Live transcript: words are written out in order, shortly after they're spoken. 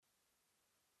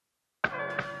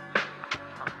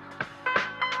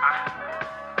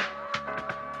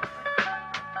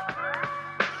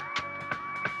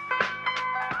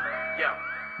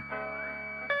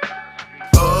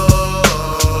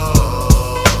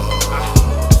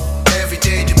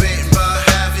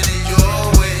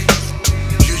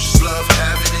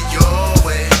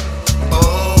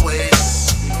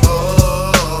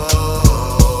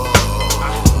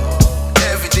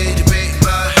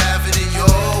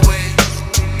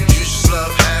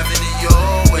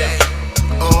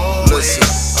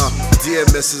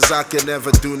promises I can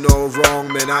never do no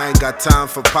wrong. Man, I ain't got time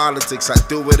for politics, I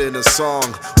do it in a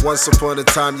song. Once upon a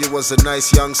time you was a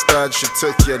nice young stud. She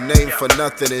took your name for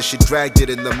nothing and she dragged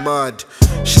it in the mud.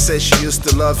 She said she used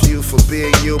to love you for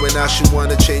being you, and now she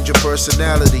wanna change your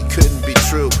personality. Couldn't be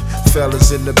true.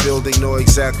 Fellas in the building know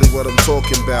exactly what I'm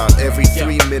talking about. Every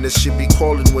 3 minutes she be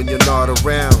calling when you're not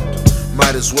around.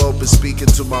 Might as well be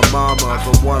speaking to my mama,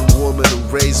 the one woman who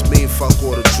raised me. Fuck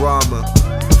all the drama.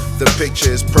 The picture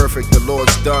is perfect, the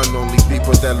Lord's done. Only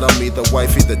people that love me, the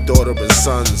wifey, the daughter, and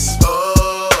sons.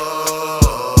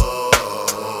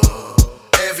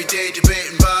 Every day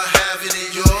debating about having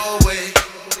it your way.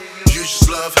 You just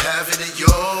love having it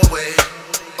your way.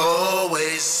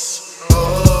 Always.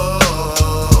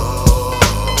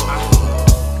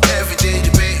 Every day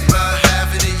debating about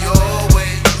having it your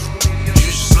way. You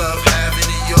just love having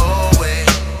it your way.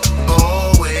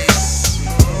 Always.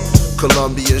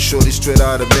 Colombian shorty straight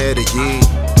out of Medellin.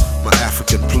 My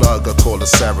African plug, I call her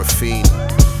Seraphine.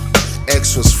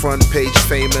 Ex was front page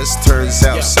famous, turns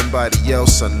out somebody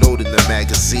else unloading the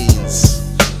magazines.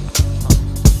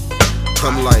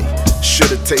 I'm like,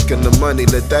 should've taken the money,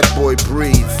 let that boy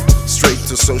breathe. Straight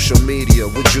to social media,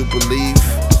 would you believe?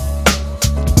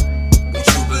 Would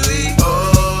you believe?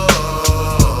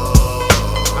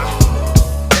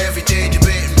 Every day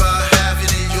debating about having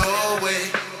it your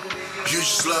way. You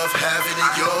just love having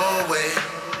it your way.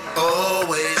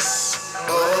 Always.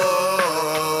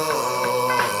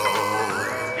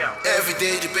 Every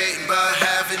day debating about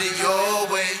having it your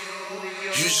way.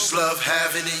 You just love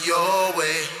having it your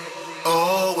way.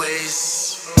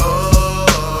 Always.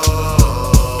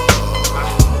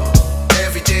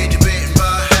 Every day debating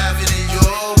about having it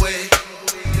your way.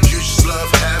 You just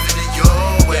love having it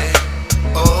your way.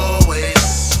 Always.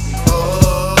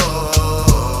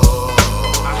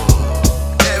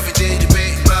 Every day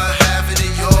debating about having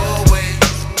it your way.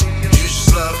 You just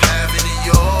love having it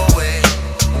your way.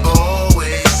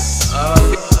 Always.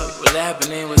 What's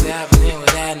happening, what's happening,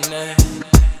 what's happening?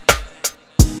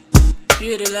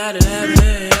 You the light of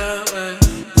happening your way.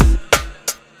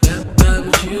 Yep, that's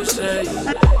what you say.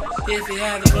 If you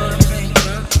have the one thing,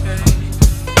 okay.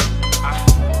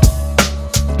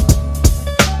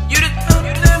 You the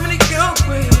living it your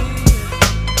way.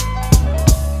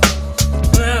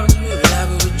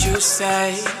 Whatever what you say.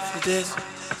 For this,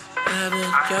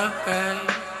 having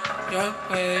your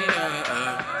way,